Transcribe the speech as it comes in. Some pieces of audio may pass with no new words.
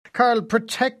Karl,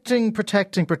 protecting.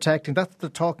 That's what they're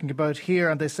talking about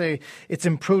here. And they say it's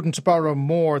imprudent to borrow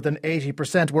more than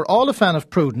 80%. We're all a fan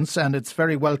of prudence, and it's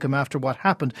very welcome after what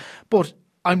happened. But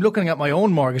I'm looking at my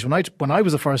own mortgage. When I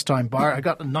was a first-time buyer, I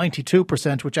got a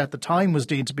 92%, which at the time was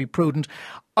deemed to be prudent.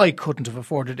 I couldn't have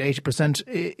afforded 80%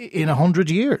 in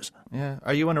 100 years. Yeah.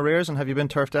 Are you in arrears, and have you been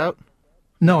turfed out?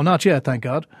 No, not yet, thank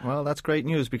God. Well, that's great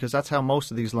news, because that's how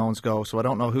most of these loans go. So I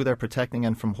don't know who they're protecting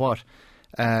and from what.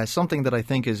 Something that I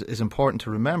think is important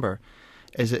to remember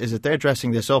is that they're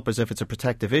dressing this up as if it's a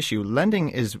protective issue. Lending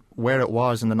is where it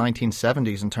was in the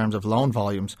 1970s in terms of loan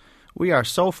volumes. We are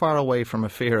so far away from a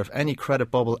fear of any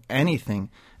credit bubble, anything.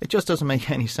 It just doesn't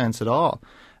make any sense at all.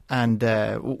 And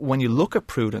when you look at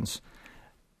prudence,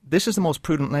 this is the most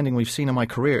prudent lending we've seen in my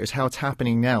career, is how it's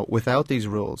happening now without these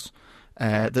rules.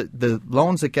 The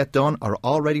loans that get done are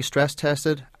already stress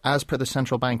tested as per the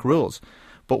central bank rules.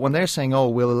 But when they're saying, oh,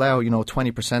 we'll allow,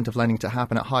 20% of lending to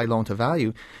happen at high loan to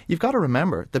value, you've got to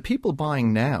remember the people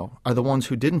buying now are the ones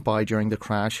who didn't buy during the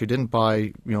crash, who didn't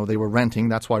buy, they were renting.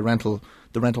 That's why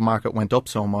the rental market went up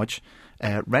so much.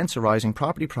 Rents are rising,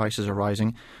 property prices are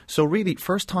rising. So really,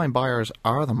 first-time buyers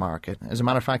are the market. As a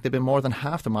matter of fact, they've been more than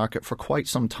half the market for quite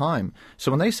some time.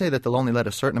 So when they say that they'll only let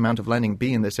a certain amount of lending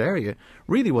be in this area,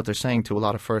 really what they're saying to a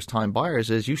lot of first-time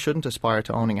buyers is you shouldn't aspire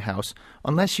to owning a house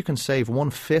unless you can save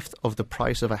 1/5 of the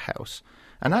price of a house.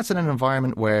 And that's in an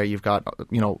environment where you've got,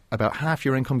 about half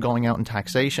your income going out in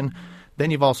taxation.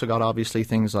 Then you've also got obviously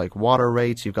things like water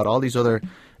rates. You've got all these other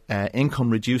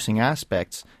income-reducing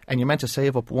aspects, and you're meant to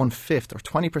save up 1/5 or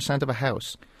 20% of a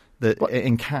house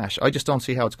in cash. I just don't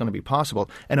see how it's going to be possible,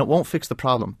 and it won't fix the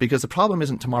problem, because the problem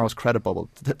isn't tomorrow's credit bubble.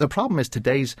 The problem is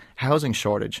today's housing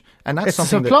shortage, and that's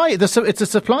something it's a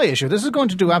supply issue. This is going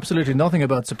to do absolutely nothing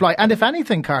about supply. And if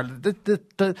anything, Karl,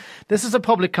 this is a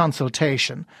public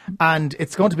consultation, and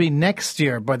it's going to be next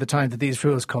year by the time that these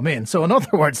rules come in. So in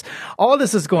other words, all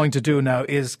this is going to do now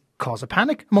is cause a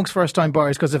panic amongst first-time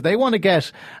buyers, because if they want to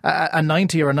get a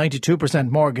 90 or a 92%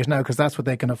 mortgage now because that's what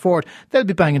they can afford, they'll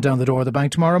be banging down the door of the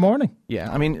bank tomorrow morning.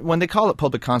 Yeah, I mean, when they call it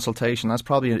public consultation, that's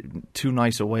probably too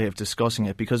nice a way of discussing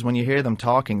it, because when you hear them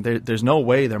talking, there's no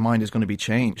way their mind is going to be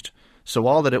changed. So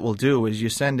all that it will do is you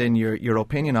send in your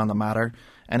opinion on the matter,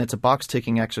 and it's a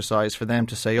box-ticking exercise for them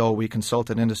to say, oh, we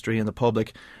consulted industry and the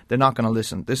public. They're not going to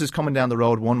listen. This is coming down the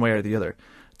road one way or the other.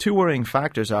 Two worrying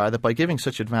factors are that by giving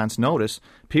such advance notice,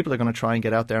 people are going to try and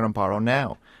get out there and borrow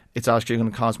now. It's actually going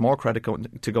to cause more credit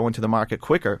to go into the market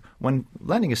quicker when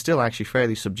lending is still actually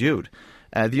fairly subdued.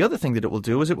 The other thing that it will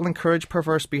do is it will encourage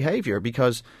perverse behaviour,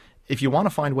 because if you want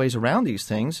to find ways around these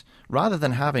things, rather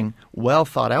than having well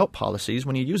thought out policies,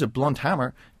 when you use a blunt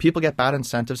hammer, people get bad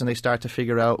incentives and they start to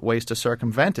figure out ways to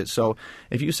circumvent it. So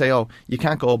if you say, oh, you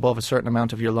can't go above a certain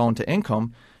amount of your loan to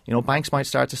income, banks might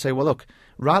start to say, well, look,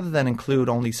 rather than include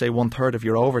only, say, 1/3 of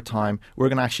your overtime, we're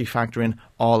going to actually factor in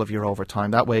all of your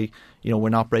overtime. That way, we're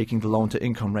not breaking the loan to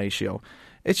income ratio.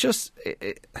 It's just,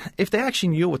 if they actually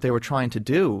knew what they were trying to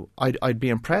do, I'd be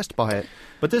impressed by it.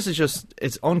 But this is just,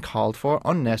 it's uncalled for,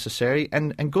 unnecessary,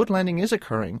 and good lending is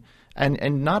occurring.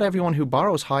 And not everyone who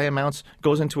borrows high amounts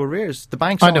goes into arrears. The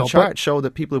bank's own chart show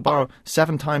that people who borrow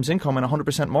 7 times income in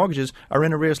 100% mortgages are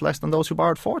in arrears less than those who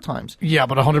borrowed 4 times. Yeah,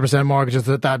 but 100% mortgages,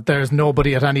 that there's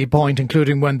nobody at any point,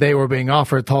 including when they were being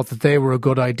offered, thought that they were a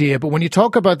good idea. But when you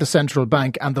talk about the central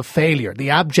bank and the failure, the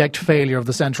abject failure of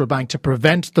the central bank to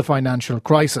prevent the financial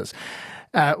crisis,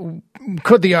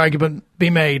 could the argument be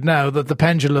made now that the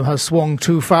pendulum has swung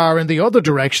too far in the other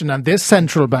direction, and this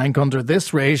central bank under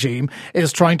this regime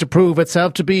is trying to prove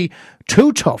itself to be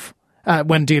too tough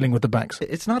when dealing with the banks?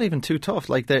 It's not even too tough.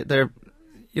 Like they're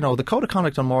the Code of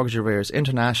Conduct on Mortgage Arrears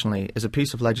internationally is a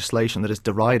piece of legislation that is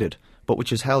derided, but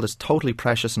which is held as totally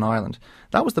precious in Ireland.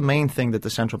 That was the main thing that the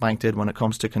central bank did when it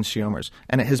comes to consumers,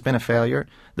 and it has been a failure.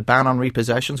 The ban on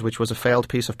repossessions, which was a failed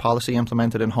piece of policy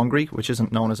implemented in Hungary, which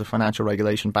isn't known as a financial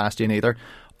regulation bastion either,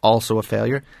 also a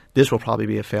failure. This will probably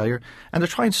be a failure. And they're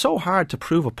trying so hard to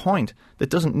prove a point that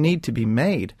doesn't need to be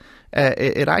made.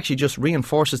 It actually just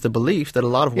reinforces the belief that a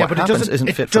lot of what happens isn't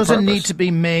fit for purpose. It doesn't need to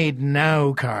be made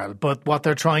now, Karl, but what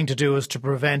they're trying to do is to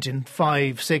prevent in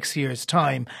 5-6 years'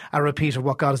 time a repeat of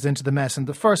what got us into the mess in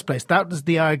the first place. That was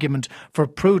the argument for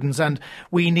prudence, and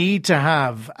we need to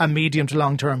have a medium to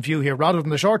long-term view here rather than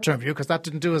the short-term view, because that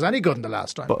didn't do us any good in the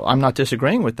last time. But I'm not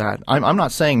disagreeing with that. I'm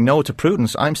not saying no to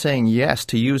prudence. I'm saying yes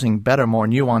to using better, more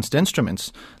nuanced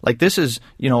instruments. Like this is,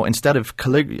 instead of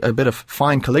a bit of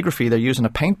fine calligraphy, they're using a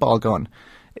paintball gun.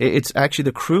 It's actually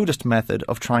the crudest method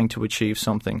of trying to achieve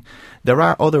something. There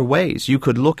are other ways. You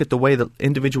could look at the way that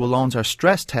individual loans are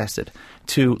stress tested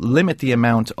to limit the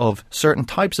amount of certain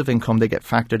types of income they get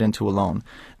factored into a loan.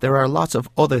 There are lots of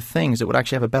other things that would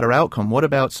actually have a better outcome. What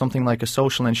about something like a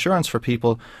social insurance for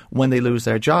people when they lose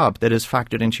their job that is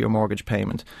factored into your mortgage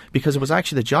payment? Because it was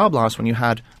actually the job loss when you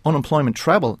had unemployment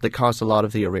treble that caused a lot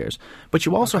of the arrears. But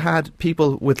you also had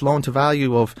people with loan to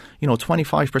value of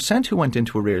 25% who went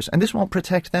into arrears, and this won't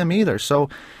protect them either. So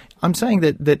I'm saying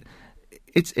that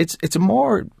it's a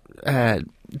more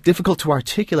difficult to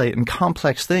articulate and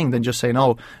complex thing than just saying,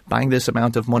 oh, bang this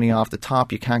amount of money off the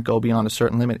top, you can't go beyond a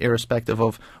certain limit irrespective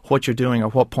of what you're doing or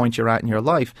what point you're at in your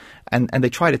life. And they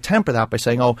try to temper that by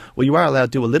saying, oh, well, you are allowed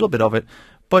to do a little bit of it.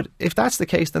 But if that's the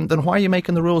case, then why are you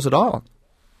making the rules at all?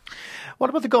 What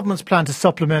about the government's plan to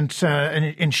supplement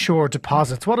insured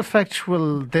deposits? What effect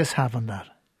will this have on that?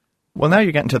 Well, now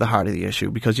you're getting to the heart of the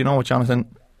issue, because you know what,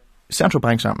 Jonathan? Central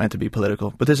banks aren't meant to be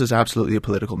political, but this is absolutely a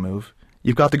political move.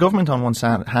 You've got the government on one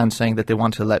hand saying that they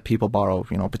want to let people borrow,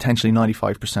 potentially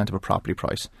 95% of a property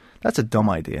price. That's a dumb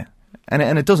idea. And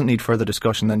it doesn't need further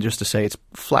discussion than just to say it's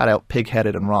flat out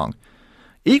pig-headed and wrong.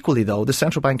 Equally, though, the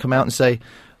central bank come out and say,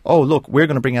 oh, look, we're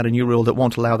going to bring out a new rule that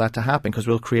won't allow that to happen because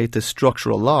we'll create this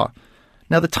structural law.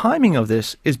 Now, the timing of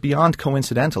this is beyond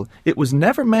coincidental. It was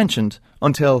never mentioned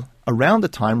until around the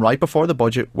time, right before the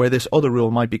budget, where this other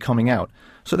rule might be coming out.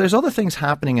 So there's other things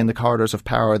happening in the corridors of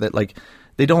power that,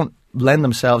 they don't lend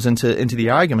themselves into the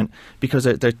argument because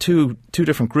they're two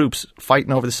different groups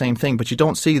fighting over the same thing. But you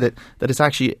don't see that it's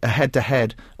actually a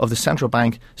head-to-head of the central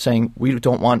bank saying we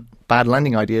don't want bad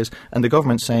lending ideas, and the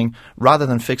government saying rather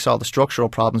than fix all the structural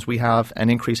problems we have and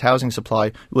increase housing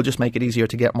supply, we'll just make it easier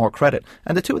to get more credit.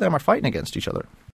 And the two of them are fighting against each other.